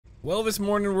Well, this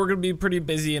morning we're gonna be pretty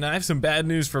busy and I have some bad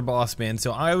news for Boss Man.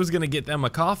 So I was gonna get them a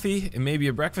coffee and maybe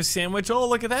a breakfast sandwich. Oh,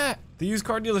 look at that. The used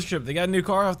car dealership. They got a new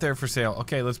car out there for sale.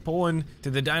 Okay, let's pull in to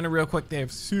the diner real quick. They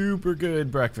have super good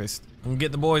breakfast. I'm gonna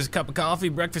get the boys a cup of coffee,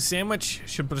 breakfast sandwich.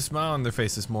 Should put a smile on their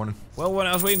face this morning. Well, when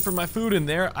I was waiting for my food in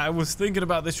there, I was thinking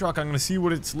about this truck. I'm gonna see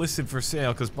what it's listed for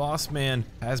sale because Boss Man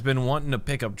has been wanting a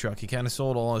pickup truck. He kind of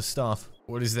sold all his stuff.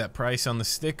 What is that price on the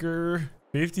sticker?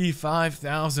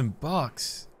 55,000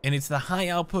 bucks. And it's the high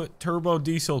output turbo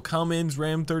diesel Cummins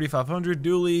Ram 3500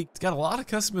 dually. It's got a lot of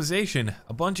customization,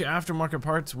 a bunch of aftermarket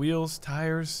parts, wheels,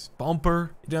 tires,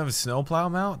 bumper. You don't have a snowplow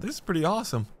mount. This is pretty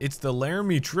awesome. It's the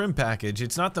Laramie trim package.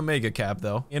 It's not the mega cab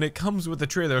though. And it comes with a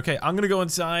trailer. Okay, I'm gonna go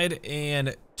inside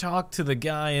and talk to the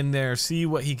guy in there, see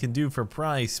what he can do for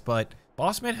price. But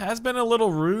Boss Man has been a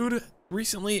little rude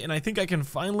recently, and I think I can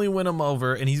finally win him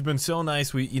over. And he's been so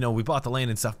nice. We bought the land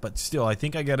and stuff, but still, I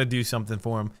think I got to do something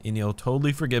for him, and he'll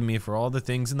totally forgive me for all the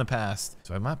things in the past.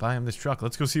 So I might buy him this truck.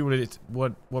 Let's go see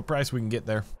what price we can get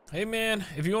there. Hey man,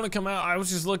 if you want to come out, I was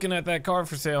just looking at that car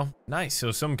for sale. Nice.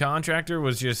 So some contractor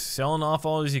was just selling off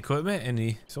all his equipment, and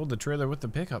he sold the trailer with the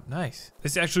pickup. Nice.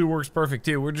 This actually works perfect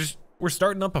too. We're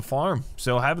starting up a farm,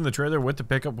 so having the trailer with the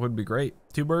pickup would be great.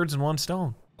 Two birds and one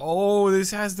stone. Oh,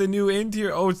 this has the new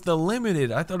interior. Oh, it's the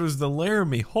limited. I thought it was the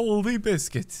Laramie. Holy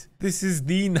biscuits. This is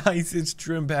the nicest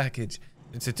trim package.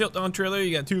 It's a tilt-on trailer.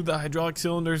 You got two of the hydraulic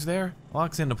cylinders there.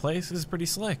 Locks into place. This is pretty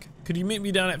slick. Could you meet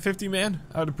me down at 50, man?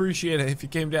 I would appreciate it if you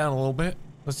came down a little bit.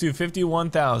 Let's do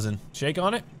 51,000. Shake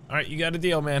on it? All right, you got a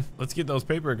deal, man. Let's get those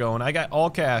paper going. I got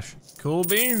all cash. Cool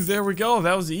beans. There we go.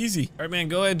 That was easy. All right, man,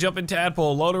 go ahead, jump in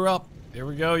Tadpole. Load her up. There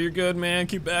we go. You're good, man.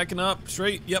 Keep backing up.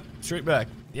 Straight. Yep, straight back.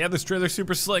 Yeah, this trailer's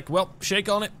super slick. Well, shake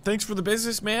on it. Thanks for the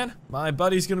business, man. My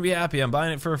buddy's gonna be happy. I'm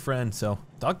buying it for a friend, so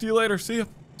talk to you later. See ya.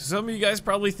 Some of you guys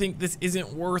probably think this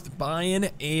isn't worth buying,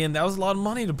 and that was a lot of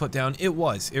money to put down. It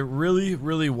was. It really,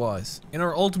 really was. And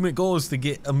our ultimate goal is to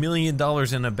get $1 million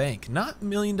in a bank. Not $1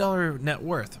 million net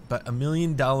worth, but $1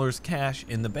 million cash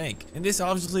in the bank. And this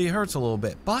obviously hurts a little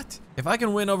bit, but if I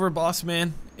can win over Boss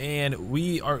Man and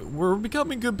we're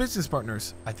becoming good business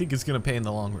partners, I think it's gonna pay in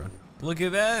the long run. Look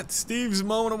at that. Steve's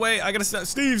mowing away. I gotta stop.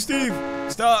 Steve,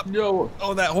 stop. Yo.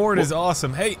 Oh, that horde is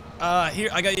awesome. Hey, here,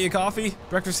 I got you a coffee.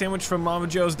 Breakfast sandwich from Mama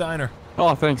Joe's Diner.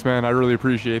 Oh, thanks, man. I really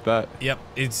appreciate that. Yep,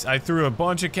 I threw a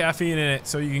bunch of caffeine in it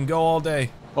so you can go all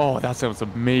day. Oh, that sounds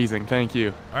amazing. Thank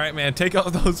you. All right, man, take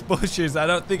out those bushes. I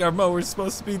don't think our mower's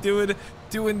supposed to be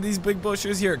doing these big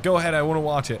bushes. Here, go ahead. I want to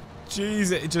watch it.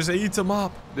 Jeez, it just eats them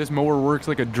up. This mower works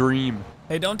like a dream.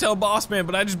 Hey, don't tell Boss Man,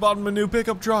 but I just bought him a new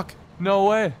pickup truck. No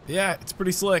way. Yeah, it's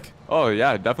pretty slick. Oh,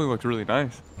 yeah, it definitely looks really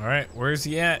nice. All right, where's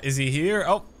he at? Is he here?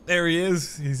 Oh, there he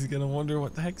is. He's gonna wonder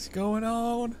what the heck's going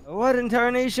on. What in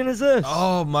tarnation is this?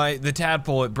 Oh, the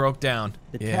tadpole, it broke down.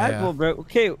 The tadpole broke.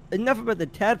 Okay, enough about the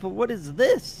tadpole. What is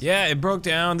this? Yeah, it broke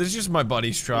down. This is just my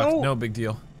buddy's truck. No big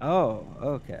deal. Oh,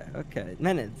 okay.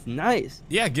 Man, it's nice.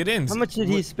 Yeah, get in. How much did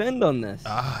he spend on this?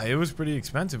 It was pretty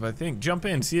expensive, I think. Jump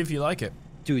in, see if you like it.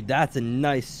 Dude, that's a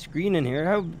nice screen in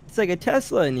here. It's like a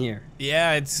Tesla in here.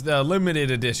 Yeah, it's the limited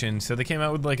edition. So they came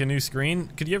out with like a new screen.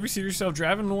 Could you ever see yourself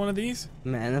driving one of these?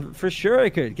 Man, for sure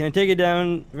I could. Can I take it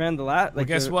down around the lot? Well,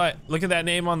 guess what? Look at that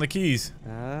name on the keys.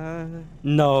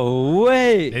 No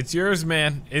way. It's yours,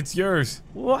 man. It's yours.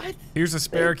 What? Here's a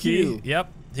spare key. You.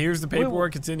 Yep. Here's the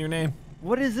paperwork. It's in your name.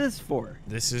 What is this for?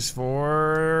 This is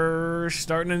for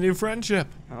starting a new friendship.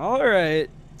 All right.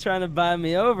 Trying to buy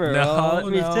me over. Let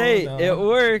me say, it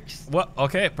works. Well,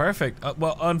 okay, perfect.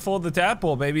 Well, unfold the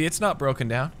tadpole, baby. It's not broken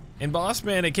down. And Boss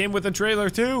Man, it came with a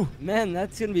trailer too. Man,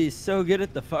 that's gonna be so good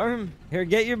at the farm. Here,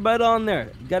 get your butt on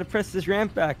there. You gotta press this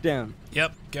ramp back down.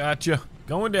 Yep, gotcha.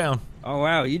 Going down. Oh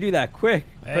wow, you do that quick.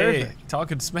 Hey, perfect.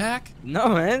 Talking smack? No,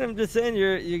 man, I'm just saying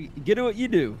you get at what you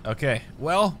do. Okay,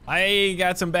 well, I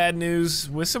got some bad news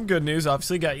with some good news.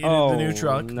 Obviously got you the new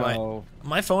truck, no. But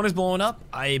my phone is blowing up.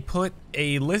 I put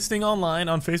a listing online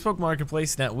on Facebook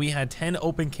Marketplace that we had 10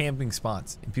 open camping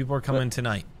spots, and people are coming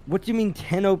tonight. What do you mean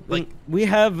 10 open? Like, we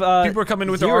have people are coming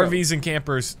with their RVs and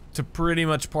campers to pretty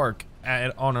much park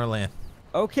on our land.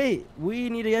 Okay, we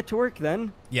need to get to work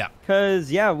then. Yeah. Cause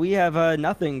yeah, we have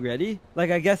nothing ready. Like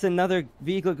I guess another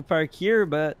vehicle could park here,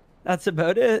 but that's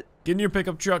about it. Get in your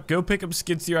pickup truck, go pick up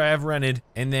skid steer I have rented,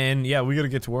 and then yeah, we gotta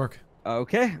get to work.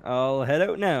 Okay, I'll head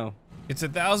out now. It's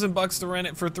 $1,000 to rent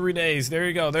it for 3 days. There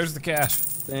you go. There's the cash.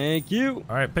 Thank you.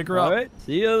 All right, pick her up. All right,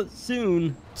 see you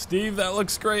soon. Steve, that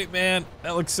looks great, man.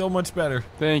 That looks so much better.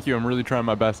 Thank you. I'm really trying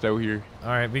my best out here. All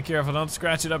right, be careful. Don't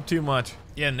scratch it up too much.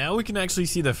 Yeah, now we can actually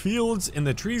see the fields, and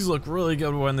the trees look really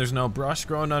good when there's no brush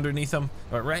growing underneath them.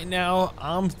 But right now,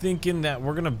 I'm thinking that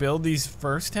we're going to build these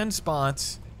first 10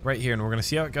 spots, right here, and we're gonna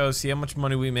see how it goes, see how much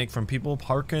money we make from people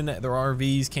parking their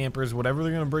RVs, campers, whatever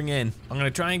they're gonna bring in. I'm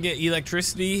gonna try and get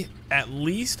electricity at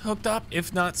least hooked up,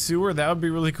 if not sewer. That would be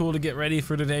really cool to get ready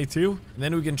for today too. And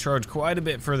then we can charge quite a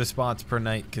bit for the spots per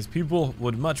night, because people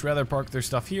would much rather park their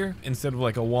stuff here instead of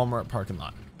like a Walmart parking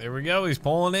lot. There we go, he's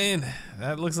pulling in.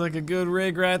 That looks like a good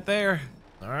rig right there.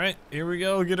 All right, here we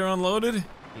go, get her unloaded.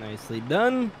 Nicely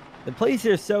done. The place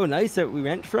here is so nice that we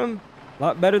rent from. A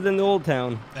lot better than the old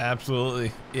town.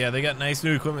 Absolutely. Yeah, they got nice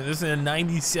new equipment. This is a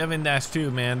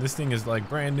 97-2, man. This thing is like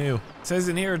brand new. It says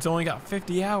in here it's only got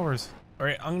 50 hours. All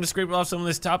right, I'm gonna scrape off some of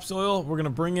this topsoil. We're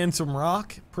gonna bring in some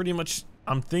rock. Pretty much,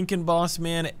 I'm thinking, boss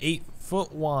man, 8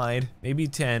 foot wide, maybe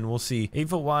 10, we'll see. 8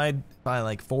 foot wide by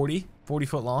like 40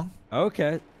 foot long.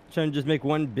 Okay. Trying to just make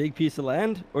one big piece of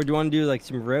land? Or do you want to do like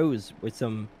some rows with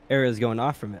some areas going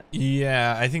off from it?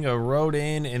 Yeah, I think a road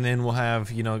in, and then we'll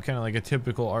have, you know, kind of like a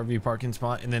typical RV parking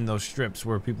spot, and then those strips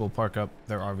where people park up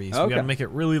their RVs. Okay. We gotta make it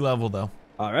really level though.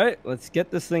 All right, let's get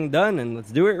this thing done and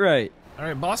let's do it right. All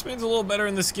right, boss man's a little better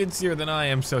in the skid steer than I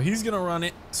am, so he's gonna run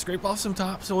it, scrape off some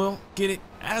topsoil, get it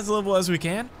as level as we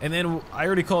can, and then I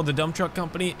already called the dump truck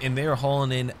company, and they are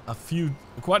hauling in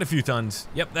quite a few tons.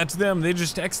 Yep, that's them. They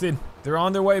just texted. They're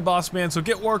on their way, boss man, so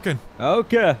get working.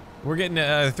 Okay. We're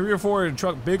getting 3 or 4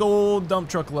 big old dump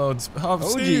truck loads. Oh,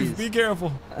 Steve, geez. be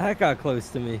careful. That got close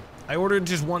to me. I ordered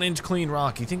just 1-inch clean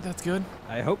rock. You think that's good?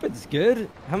 I hope it's good.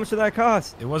 How much did that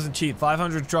cost? It wasn't cheap.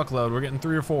 500 truckload. We're getting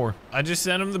 3 or 4. I just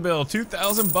sent him the bill.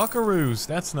 2,000 buckaroos.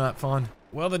 That's not fun.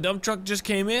 Well, the dump truck just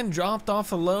came in, dropped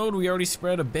off a load. We already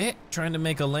spread a bit, trying to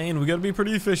make a lane. We got to be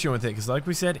pretty efficient with it, because like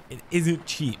we said, it isn't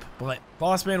cheap. But,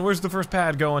 boss man, where's the first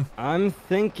pad going? I'm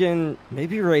thinking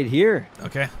maybe right here.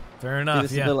 Okay, fair See enough,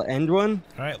 this yeah. little end one?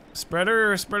 All right, spread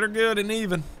her good and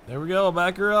even. There we go,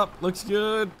 back her up. Looks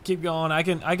good. Keep going. I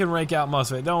can rake out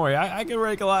most of it. Don't worry, I can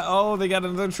rake a lot. Oh, they got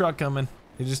another truck coming.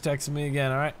 He just texted me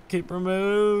again. All right, keep her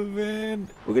moving.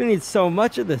 We're gonna need so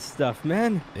much of this stuff,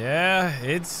 man. Yeah,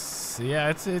 it's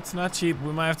not cheap.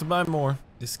 We might have to buy more.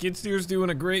 The skid steer's doing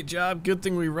a great job. Good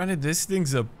thing we rented. This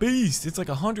thing's a beast. It's like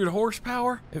 100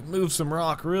 horsepower. It moves some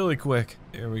rock really quick.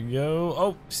 There we go.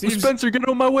 Oh, Steve. Spencer, get out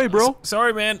of my way, bro.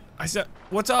 Sorry, man. I said,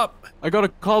 what's up? I got a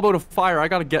call about a fire. I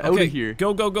gotta get out of here.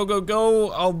 Go, go, go, go, go.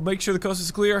 I'll make sure the coast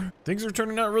is clear. Things are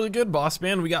turning out really good, boss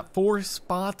man. We got 4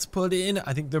 spots put in.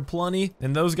 I think they're plenty.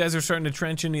 And those guys are starting to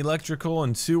trench in electrical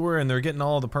and sewer, and they're getting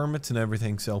all the permits and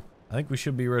everything. So I think we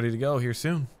should be ready to go here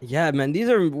soon. Yeah, man, these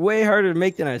are way harder to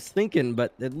make than I was thinking,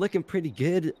 but they're looking pretty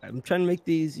good. I'm trying to make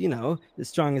these, you know, as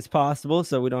strong as possible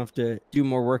so we don't have to do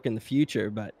more work in the future,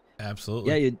 but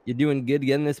Absolutely. yeah, you're doing good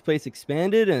getting this place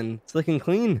expanded, and it's looking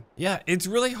clean. Yeah, it's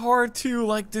really hard to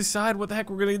like decide what the heck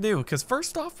we're gonna do, because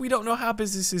first off, we don't know how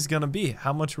business is gonna be,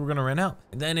 how much we're gonna rent out,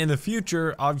 and then in the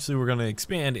future, obviously we're gonna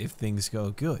expand if things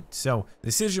go good. So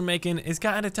decision making is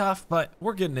kind of tough, but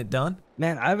we're getting it done.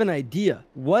 Man, I have an idea.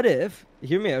 What if,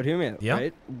 hear me out, Yeah.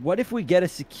 right? What if we get a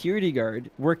security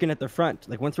guard working at the front?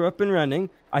 Like once we're up and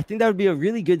running, I think that would be a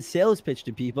really good sales pitch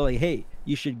to people. Like, hey,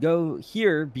 you should go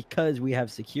here because we have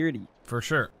security. For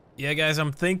sure. Yeah, guys,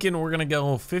 I'm thinking we're gonna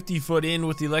go 50 foot in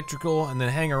with the electrical and then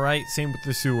hang a right, same with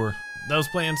the sewer. Those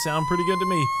plans sound pretty good to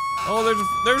me. Oh,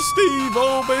 there's Steve.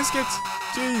 Oh, biscuits.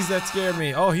 Jeez, that scared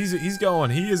me. Oh, he's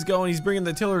going. He is going. He's bringing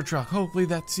the tiller truck. Hopefully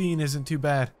that scene isn't too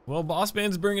bad. Well, boss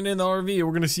man's bringing in the RV.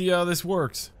 We're gonna see how this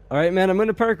works. All right, man, I'm going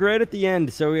to park right at the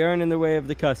end so we aren't in the way of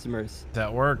the customers.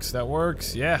 That works. That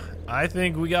works. Yeah, I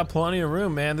think we got plenty of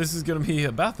room, man. This is gonna be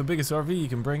about the biggest RV you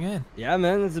can bring in. Yeah,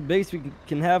 man, that's the biggest we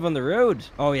can have on the road.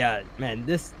 Oh, yeah, man,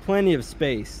 this plenty of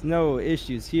space. No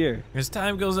issues here. As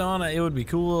time goes on, it would be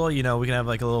cool. You know, we can have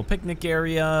like a little picnic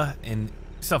area and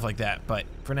stuff like that. But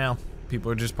for now,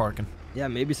 people are just parking. Yeah,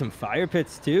 maybe some fire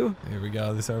pits, too. Here we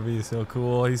go. This RV is so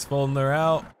cool. He's folding her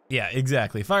out. Yeah,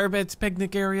 exactly. Fire pits,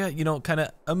 picnic area, you know, kind of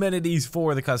amenities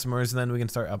for the customers, and then we can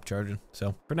start upcharging.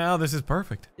 So for now, this is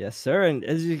perfect. Yes, sir. And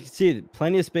as you can see,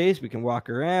 plenty of space. We can walk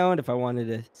around. If I wanted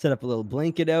to set up a little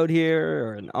blanket out here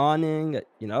or an awning,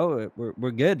 you know,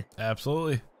 we're good.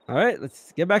 Absolutely. All right,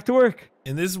 let's get back to work.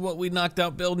 And this is what we knocked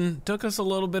out building. Took us a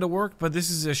little bit of work, but this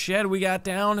is a shed we got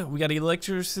down. We got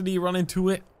electricity running to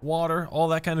it, water, all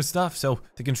that kind of stuff. So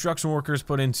the construction workers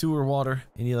put in sewer, water,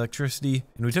 and electricity.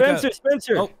 And we took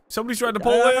Spencer. Oh, somebody's trying to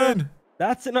pull in.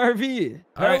 That's an RV.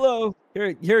 All right. Hello.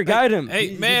 Here, guide him. Hey,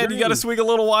 He's man, you got to green. swing a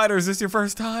little wider. Is this your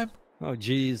first time? Oh,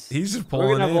 geez. He's just We're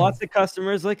pulling gonna have in. lots of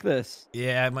customers like this.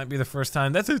 Yeah, it might be the first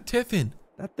time. That's a Tiffin.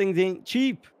 That thing ain't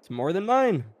cheap. It's more than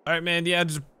mine. All right, man. Yeah,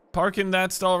 just park in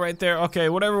that stall right there. Okay,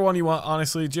 whatever one you want,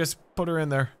 honestly. Just put her in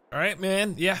there. All right,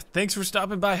 man. Yeah, thanks for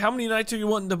stopping by. How many nights are you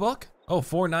wanting to book? Oh,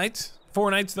 4 nights?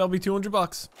 4 nights, that'll be $200.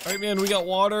 All right, man, we got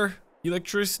water.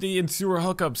 electricity and sewer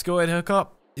hookups. Go ahead, hook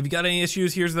up. If you got any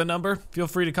issues, here's the number. Feel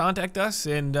free to contact us,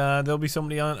 and there'll be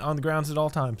somebody on the grounds at all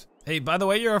times. Hey, by the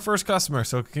way, you're our first customer,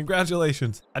 so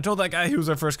congratulations. I told that guy he was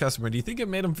our first customer. Do you think it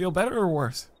made him feel better or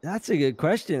worse? That's a good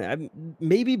question.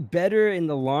 Maybe better in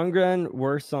the long run,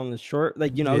 worse on the short.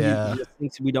 Like, you know, Yeah. he just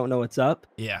thinks we don't know what's up.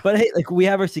 Yeah. But hey, like we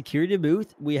have our security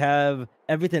booth. We have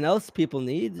everything else people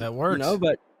need. That works. You know,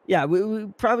 but yeah, we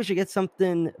probably should get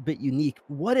something a bit unique.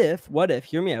 What if,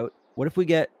 hear me out. What if we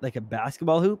get like a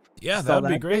basketball hoop? Yeah, Install that would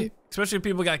be that great. thing? Especially if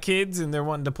people got kids and they're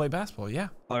wanting to play basketball. Yeah.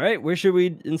 All right, where should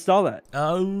we install that?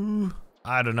 Oh,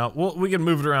 I don't know. We can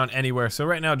move it around anywhere. So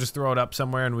right now, just throw it up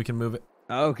somewhere and we can move it.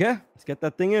 Okay, let's get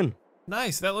that thing in.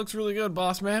 Nice. That looks really good,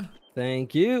 boss man.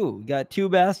 Thank you. We got 2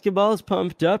 basketballs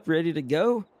pumped up, ready to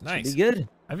go. Nice. Should be good.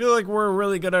 I feel like we're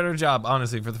really good at our job,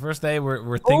 honestly. For the first day,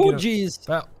 we're thinking. Oh, jeez.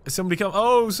 About somebody come.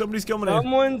 Oh, somebody's coming in.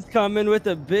 Someone's coming with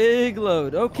a big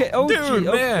load. Okay. Oh, Dude, gee, man.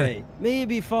 okay.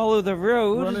 Maybe follow the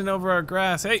road. Running over our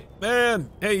grass. Hey, man.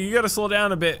 Hey, you got to slow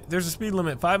down a bit. There's a speed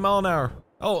limit, 5 miles an hour.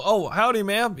 Oh, howdy,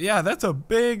 ma'am. Yeah, that's a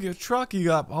big truck you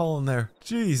got hauling there.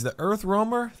 Jeez, the Earth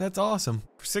Roamer? That's awesome.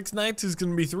 For 6 nights, it's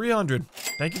going to be 300.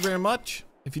 Thank you very much.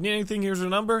 If you need anything, here's our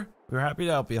number. We're happy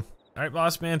to help you. All right,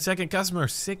 boss man. Second customer,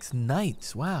 6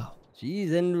 nights. Wow.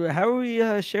 Jeez, and how are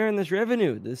we sharing this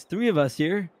revenue? There's 3 of us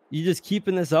here. You just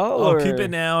keeping this all? I'll or? keep it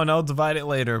now, and I'll divide it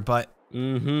later, but...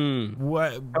 Mm-hmm.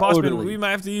 Boss man, Totally. we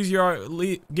might have to use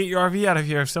get your RV out of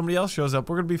here if somebody else shows up.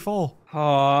 We're going to be full.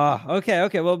 Oh,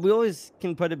 okay. Well, we always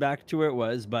can put it back to where it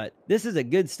was, but this is a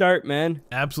good start, man.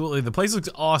 Absolutely. The place looks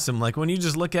awesome. Like when you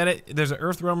just look at it, there's an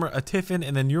Earth Roamer, a Tiffin,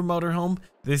 and then your motorhome.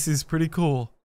 This is pretty cool.